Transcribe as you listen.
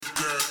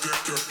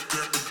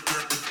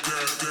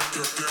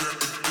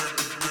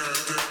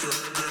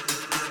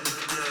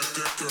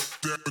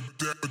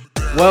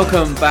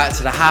Welcome back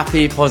to the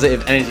Happy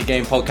Positive Energy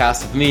Game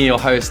podcast with me, your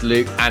host,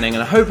 Luke Anning.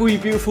 And I hope all you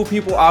beautiful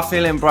people are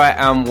feeling bright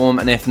and warm.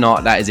 And if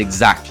not, that is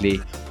exactly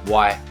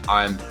why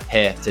I'm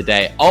here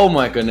today. Oh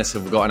my goodness,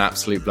 have we got an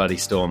absolute bloody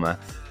stormer.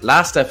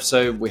 Last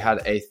episode, we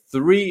had a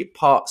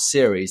 3-part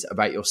series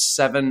about your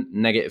 7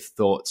 negative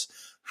thoughts,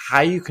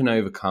 how you can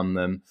overcome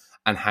them,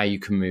 and how you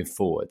can move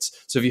forwards.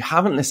 So if you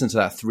haven't listened to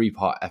that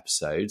 3-part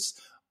episodes,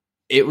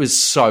 it was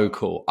so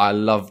cool. I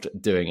loved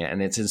doing it,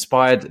 and it's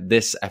inspired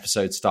this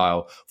episode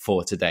style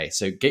for today.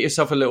 So get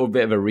yourself a little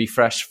bit of a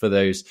refresh for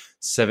those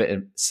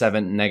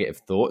seven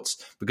negative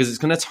thoughts, because it's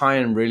going to tie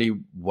in really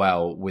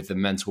well with the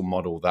mental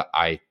model that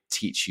I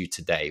teach you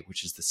today,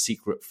 which is the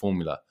secret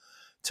formula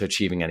to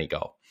achieving any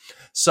goal.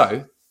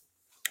 So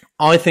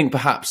I think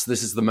perhaps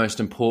this is the most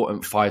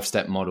important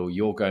 5-step model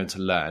you're going to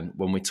learn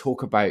when we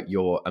talk about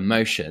your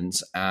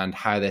emotions and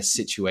how they're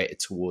situated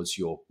towards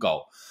your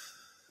goal.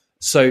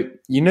 So,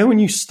 when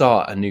you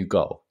start a new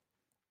goal,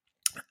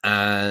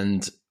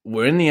 and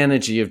we're in the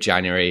energy of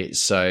January,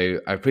 so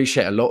I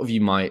appreciate a lot of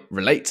you might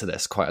relate to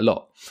this quite a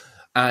lot.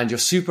 And you're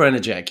super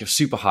energetic, you're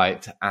super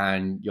hyped,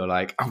 and you're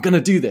like, I'm going to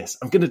do this.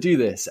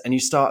 And you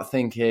start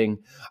thinking,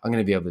 I'm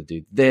going to be able to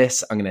do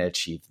this, I'm going to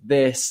achieve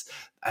this.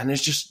 And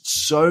there's just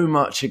so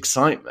much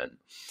excitement.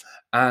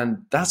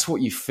 And that's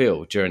what you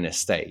feel during this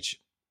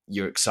stage.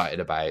 You're excited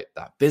about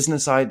that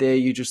business idea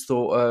you just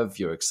thought of.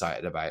 You're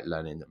excited about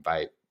learning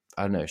about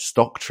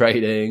stock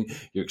trading.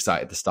 You're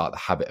excited to start the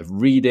habit of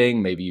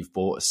reading. Maybe you've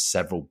bought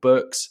several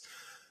books.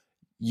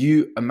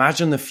 You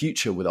imagine the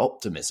future with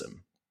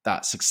optimism,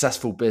 that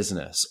successful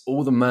business,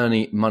 all the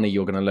money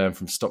you're going to learn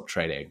from stock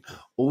trading,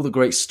 all the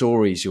great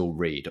stories you'll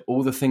read,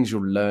 all the things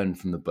you'll learn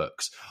from the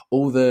books,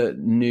 all the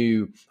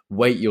new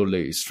weight you'll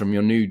lose from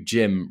your new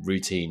gym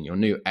routine, your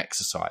new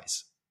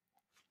exercise.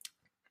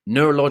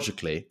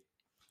 Neurologically,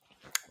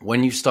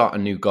 when you start a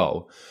new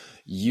goal,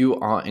 you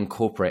are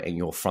incorporating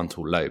your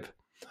frontal lobe.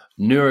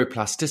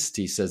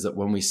 Neuroplasticity says that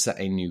when we set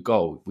a new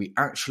goal, we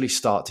actually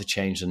start to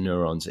change the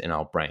neurons in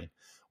our brain.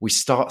 We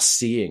start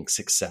seeing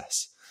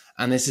success.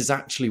 And this is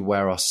actually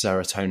where our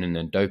serotonin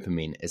and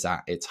dopamine is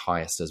at its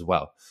highest as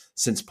well.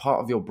 Since the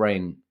part of your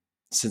brain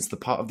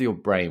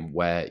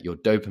where your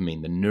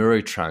dopamine, the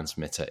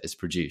neurotransmitter, is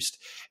produced,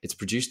 it's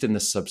produced in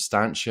the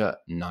substantia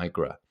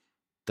nigra,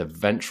 the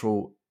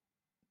ventral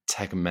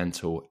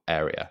tegmental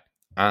area,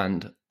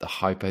 and the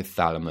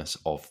hypothalamus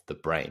of the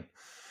brain.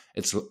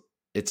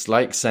 It's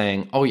like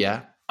saying, oh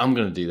yeah, I'm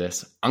going to do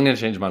this. I'm going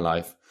to change my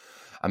life.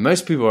 And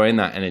most people are in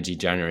that energy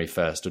January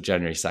 1st or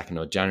January 2nd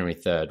or January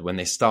 3rd when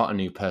they start a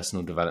new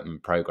personal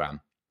development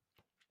program.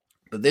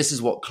 But this is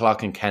what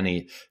Clark and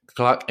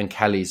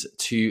Kelly's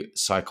 2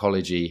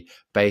 psychology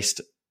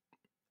based,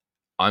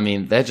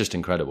 they're just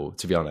incredible,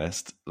 to be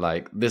honest.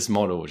 Like, this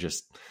model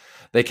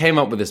they came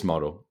up with this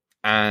model.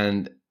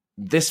 And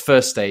this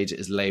first stage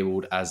is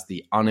labeled as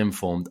the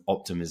uninformed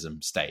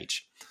optimism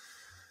stage.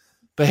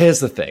 But here's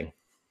the thing.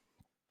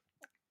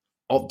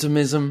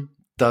 Optimism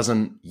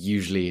doesn't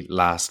usually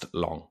last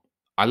long.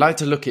 I like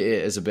to look at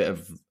it as a bit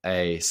of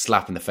a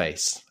slap in the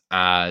face,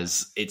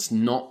 as it's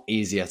not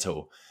easy at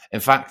all.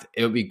 In fact,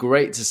 it would be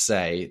great to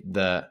say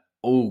that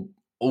all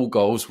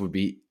goals would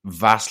be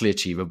vastly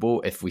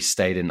achievable if we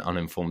stayed in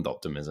uninformed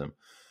optimism.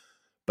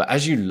 But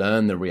as you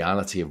learn the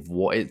reality of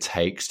what it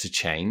takes to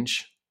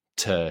change,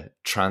 to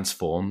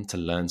transform, to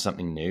learn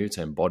something new,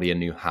 to embody a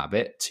new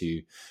habit,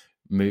 to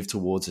move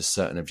towards a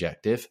certain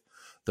objective,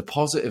 the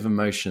positive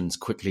emotions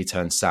quickly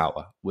turn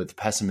sour, with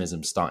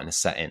pessimism starting to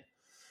set in.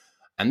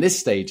 And this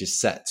stage is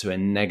set to a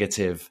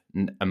negative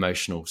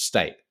emotional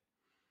state.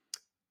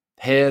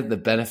 Here, the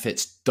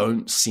benefits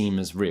don't seem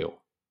as real.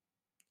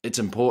 It's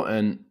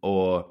important,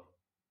 or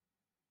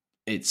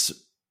it's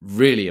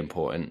really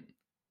important,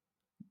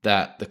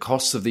 that the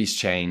costs of these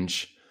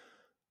change,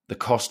 the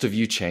cost of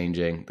you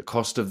changing, the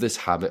cost of this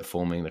habit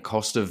forming, the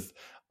cost of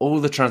all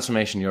the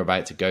transformation you're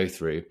about to go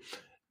through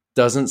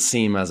doesn't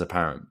seem as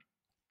apparent.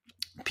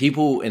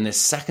 People in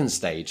this second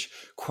stage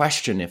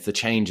question if the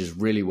change is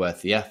really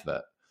worth the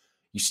effort.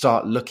 You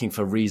start looking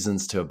for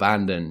reasons to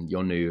abandon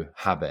your new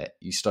habit.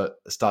 You start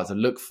to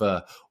look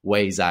for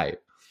ways out.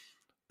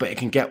 But it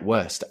can get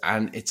worse.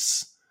 And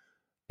it's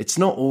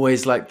not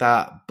always like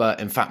that.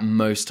 But in fact,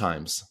 most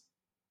times,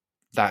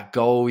 that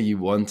goal you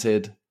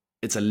wanted,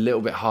 it's a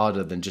little bit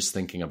harder than just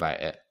thinking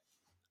about it.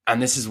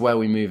 And this is where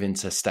we move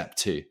into step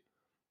 2.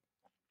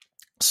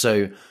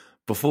 So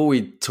before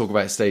we talk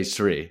about stage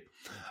 3,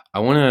 I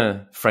want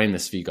to frame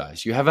this for you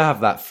guys. You ever have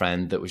that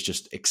friend that was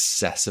just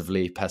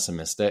excessively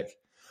pessimistic?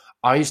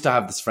 I used to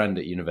have this friend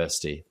at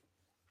university.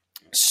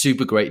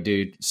 Super great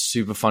dude,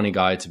 super funny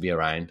guy to be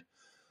around.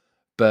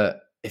 But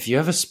if you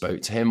ever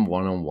spoke to him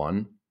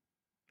one-on-one,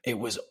 it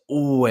was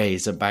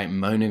always about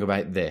moaning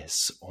about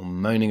this or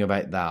moaning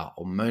about that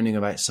or moaning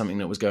about something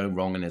that was going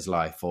wrong in his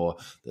life, or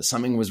that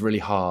something was really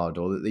hard,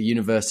 or that the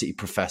university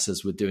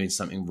professors were doing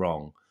something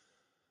wrong.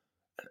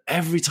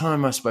 Every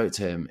time I spoke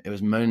to him, it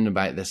was moaning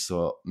about this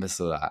or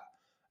that.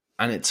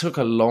 And it took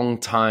a long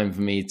time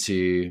for me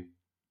to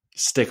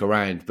stick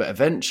around. But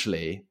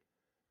eventually,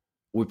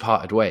 we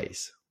parted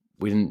ways.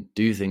 We didn't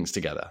do things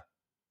together.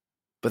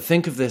 But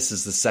think of this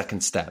as the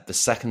second step, the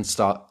second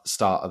start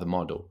of the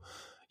model.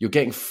 You're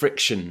getting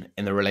friction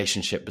in the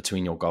relationship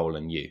between your goal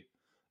and you.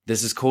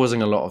 This is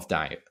causing a lot of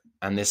doubt,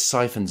 and this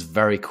siphons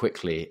very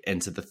quickly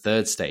into the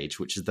third stage,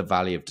 which is the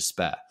valley of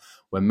despair,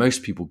 where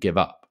most people give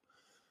up.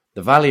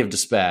 The valley of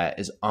despair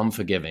is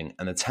unforgiving,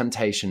 and the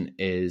temptation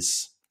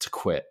is to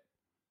quit.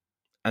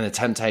 And the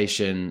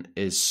temptation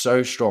is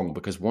so strong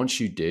because once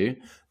you do,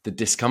 the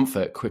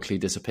discomfort quickly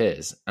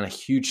disappears, and a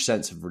huge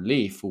sense of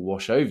relief will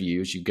wash over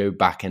you as you go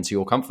back into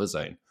your comfort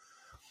zone.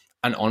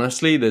 And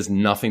honestly, there's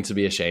nothing to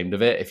be ashamed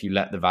of it if you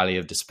let the valley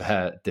of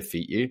despair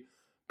defeat you,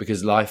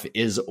 because life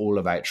is all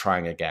about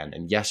trying again.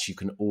 And yes, you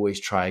can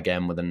always try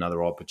again with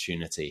another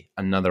opportunity,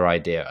 another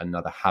idea,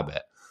 another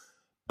habit.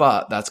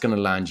 But that's going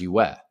to land you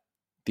where?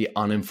 The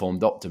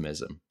uninformed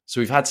optimism. So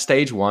we've had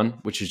stage one,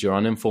 which is your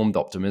uninformed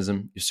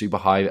optimism, your super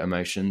high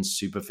emotions,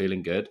 super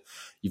feeling good.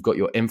 You've got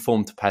your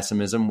informed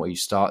pessimism, where you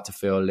start to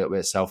feel a little bit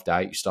of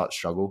self-doubt, you start to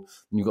struggle.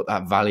 And you've got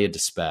that valley of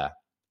despair,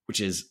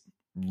 which is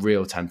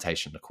real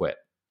temptation to quit.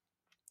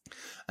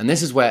 And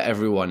this is where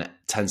everyone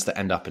tends to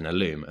end up in a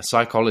loop, a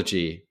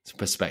psychology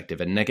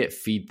perspective, a negative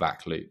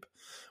feedback loop,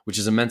 which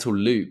is a mental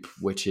loop,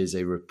 which is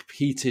a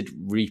repeated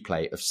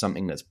replay of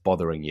something that's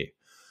bothering you.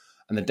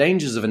 And the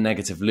dangers of a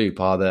negative loop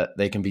are that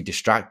they can be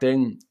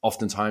distracting.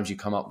 Oftentimes you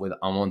come up with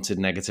unwanted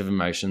negative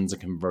emotions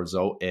that can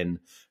result in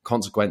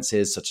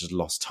consequences such as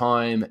lost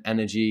time,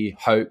 energy,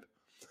 hope.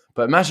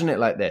 But imagine it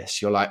like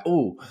this. You're like,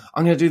 oh,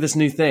 I'm going to do this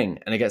new thing.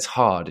 And it gets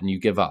hard and you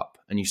give up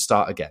and you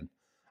start again.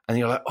 And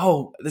you're like,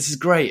 oh, this is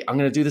great. I'm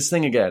going to do this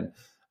thing again.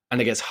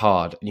 And it gets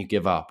hard and you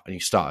give up and you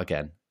start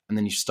again. And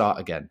then you start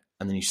again.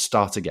 And then you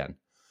start again.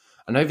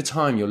 And over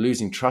time, you're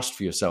losing trust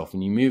for yourself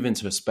and you move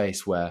into a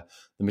space where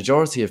the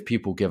majority of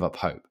people give up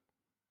hope.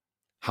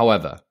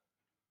 However,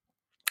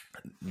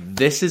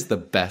 this is the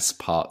best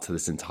part to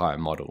this entire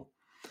model.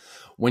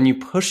 When you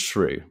push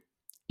through,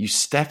 you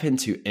step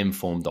into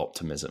informed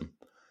optimism,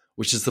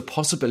 which is the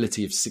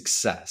possibility of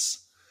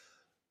success.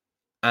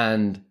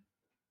 And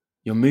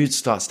your mood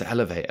starts to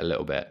elevate a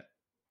little bit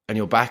and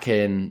you're back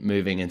in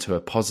moving into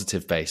a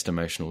positive-based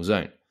emotional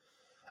zone.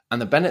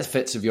 And the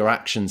benefits of your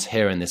actions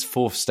here in this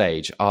fourth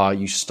stage are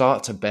you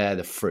start to bear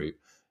the fruit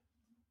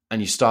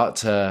and you start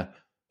to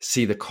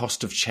see the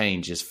cost of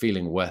change is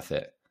feeling worth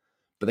it.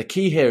 But the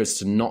key here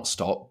is not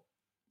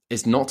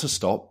to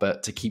stop,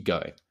 but to keep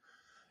going.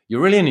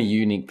 You're really in a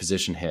unique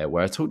position here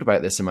where I talked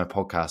about this in my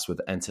podcast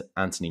with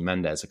Anthony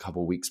Mendez a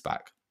couple of weeks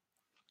back,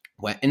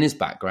 where in his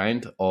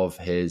background of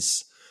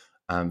his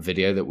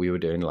video that we were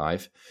doing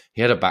live,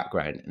 he had a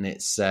background and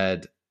it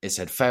said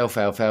fail,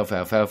 fail, fail,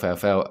 fail, fail, fail,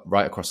 fail,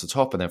 right across the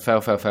top, and then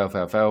fail, fail, fail,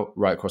 fail, fail,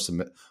 right across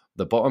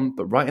the bottom.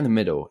 But right in the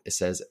middle, it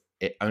says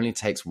it only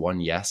takes one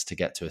yes to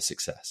get to a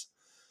success.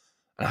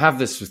 And I have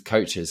this with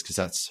coaches because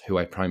that's who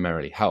I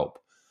primarily help.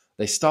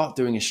 They start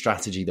doing a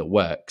strategy that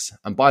works.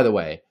 And by the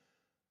way,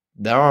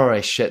 there are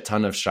a shit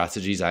ton of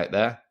strategies out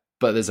there,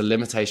 but there's a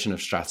limitation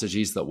of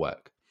strategies that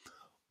work.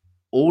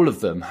 All of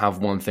them have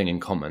one thing in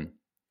common.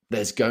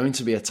 There's going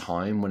to be a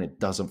time when it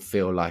doesn't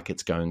feel like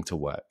it's going to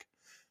work.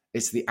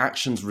 It's the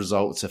actions,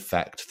 results,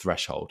 effect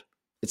threshold.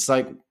 It's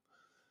like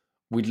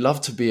we'd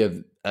love to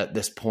be at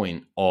this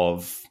point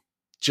of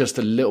just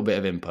a little bit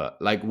of input.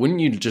 Like,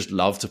 wouldn't you just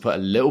love to put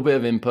a little bit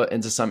of input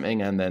into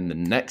something and then the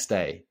next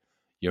day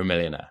you're a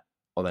millionaire?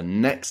 Or the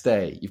next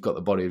day you've got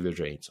the body of your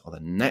dreams? Or the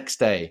next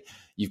day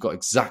you've got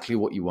exactly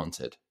what you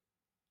wanted?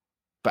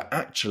 But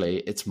actually,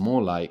 it's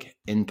more like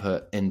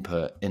input,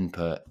 input,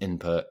 input,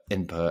 input,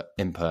 input,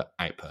 input,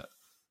 output,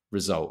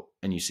 result,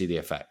 and you see the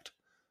effect.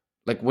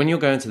 Like when you're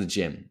going to the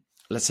gym,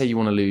 let's say you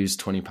want to lose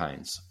 20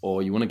 pounds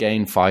or you want to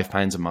gain 5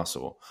 pounds of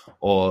muscle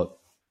or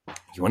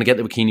you want to get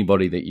the bikini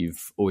body that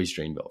you've always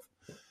dreamed of.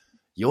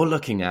 You're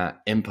looking at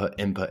input,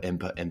 input,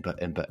 input,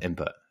 input, input,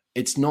 input.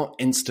 It's not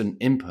instant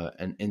input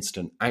and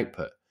instant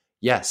output.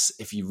 Yes,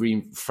 if you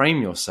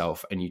reframe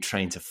yourself and you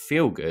train to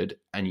feel good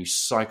and you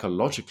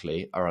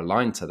psychologically are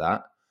aligned to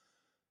that,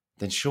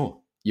 then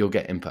sure, you'll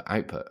get input,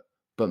 output.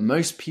 But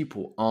most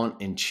people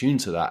aren't in tune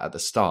to that at the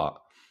start.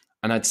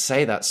 And I'd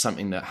say that's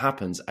something that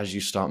happens as you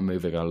start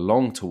moving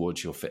along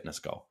towards your fitness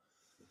goal.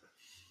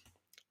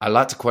 I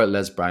like to quote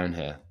Les Brown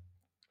here.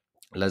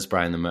 Les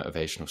Brown, the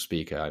motivational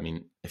speaker. I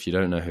mean, if you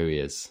don't know who he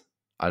is,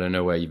 I don't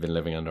know where you've been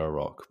living under a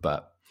rock,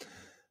 but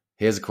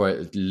here's a quote.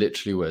 It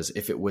literally was,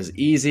 if it was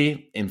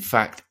easy, in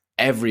fact,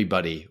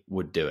 everybody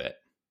would do it.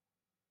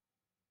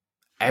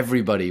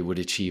 Everybody would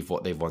achieve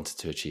what they wanted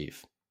to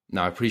achieve.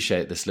 Now, I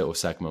appreciate this little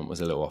segment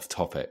was a little off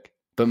topic,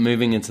 but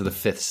moving into the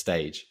fifth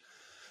stage.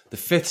 The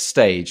fifth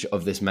stage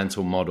of this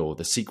mental model,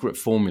 the secret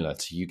formula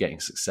to you getting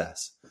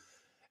success,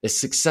 is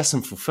success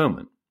and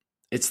fulfillment.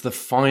 It's the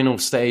final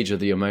stage of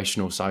the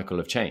emotional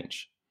cycle of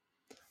change.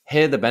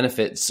 Here, the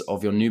benefits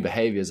of your new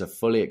behaviors are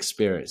fully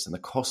experienced and the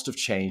cost of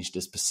change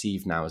is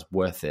perceived now as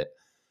worth it.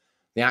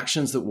 The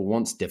actions that were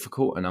once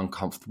difficult and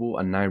uncomfortable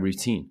are now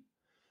routine.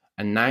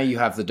 And now you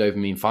have the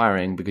dopamine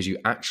firing because you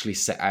actually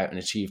set out and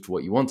achieved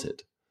what you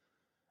wanted.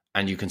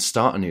 And you can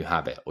start a new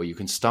habit or you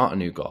can start a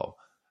new goal.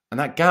 And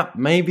that gap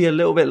may be a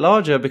little bit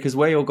larger because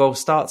where your goal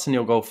starts and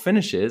your goal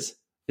finishes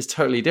is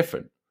totally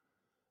different.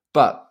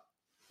 But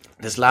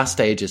this last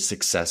stage is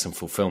success and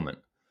fulfillment.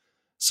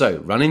 So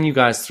running you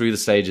guys through the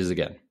stages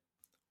again.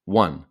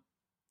 1,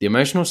 the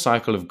emotional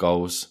cycle of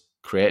goals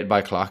created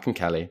by Clark and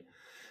Kelly.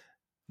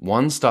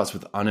 1 starts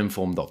with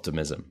uninformed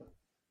optimism,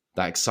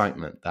 that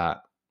excitement,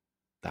 that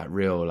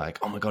real like,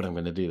 oh my God, I'm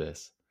going to do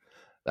this.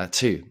 That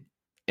 2,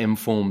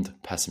 informed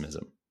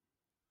pessimism.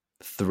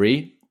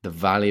 3, the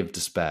valley of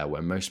despair,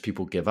 where most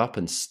people give up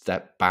and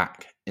step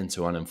back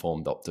into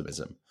uninformed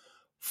optimism.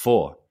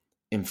 4,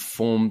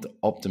 informed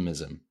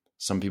optimism.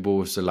 Some people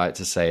also like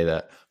to say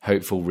that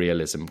hopeful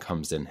realism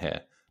comes in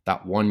here.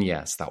 That one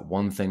yes, that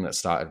one thing that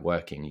started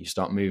working. You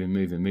start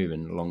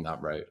moving along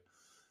that road.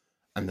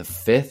 And the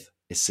 5th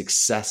is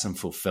success and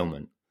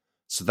fulfillment.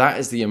 So that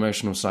is the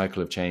emotional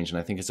cycle of change. And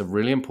I think it's a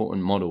really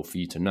important model for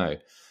you to know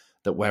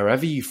that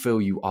wherever you feel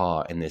you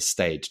are in this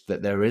stage,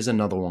 that there is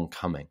another one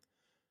coming.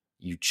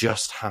 You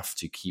just have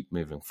to keep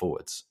moving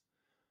forwards.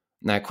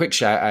 Now, quick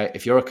shout out,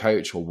 if you're a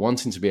coach or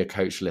wanting to be a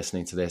coach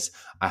listening to this,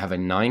 I have a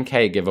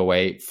 9K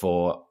giveaway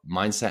for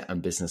mindset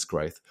and business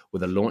growth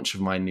with the launch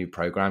of my new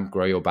program,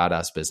 Grow Your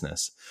Badass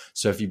Business.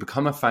 So if you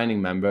become a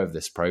founding member of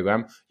this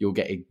program, you'll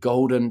get a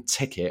golden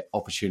ticket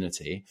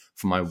opportunity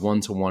for my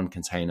one-to-one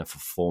container for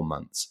 4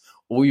 months.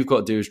 All you've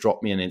got to do is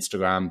drop me an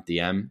Instagram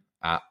DM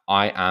at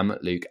I am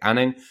Luke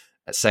Anning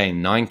saying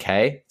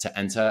 9K to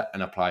enter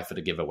and apply for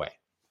the giveaway.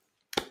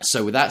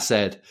 So with that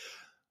said,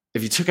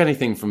 if you took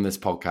anything from this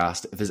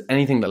podcast, if there's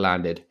anything that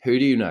landed, who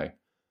do you know?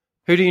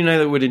 Who do you know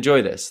that would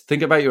enjoy this?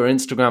 Think about your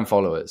Instagram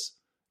followers.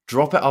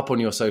 Drop it up on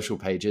your social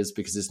pages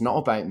because it's not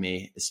about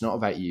me. It's not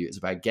about you. It's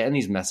about getting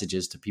these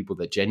messages to people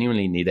that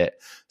genuinely need it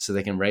so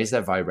they can raise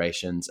their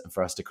vibrations and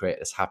for us to create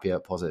this happier,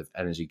 positive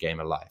energy game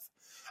of life.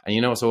 And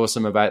you know what's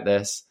awesome about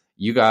this?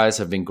 You guys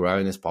have been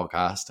growing this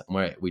podcast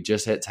and we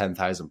just hit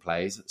 10,000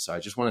 plays. So I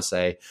just want to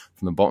say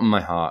from the bottom of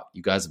my heart,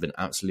 you guys have been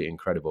absolutely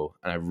incredible.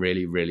 And I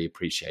really, really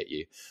appreciate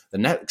you. The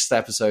next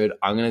episode,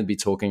 I'm going to be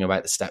talking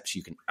about the steps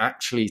you can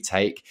actually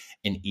take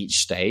in each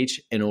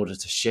stage in order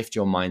to shift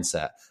your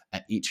mindset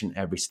at each and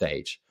every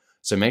stage.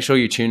 So make sure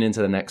you tune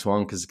into the next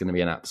one because it's going to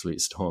be an absolute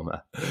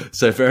stormer.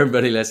 So for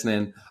everybody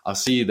listening, I'll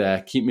see you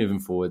there. Keep moving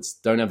forwards.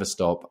 Don't ever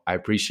stop. I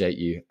appreciate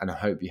you. And I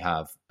hope you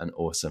have an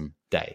awesome day.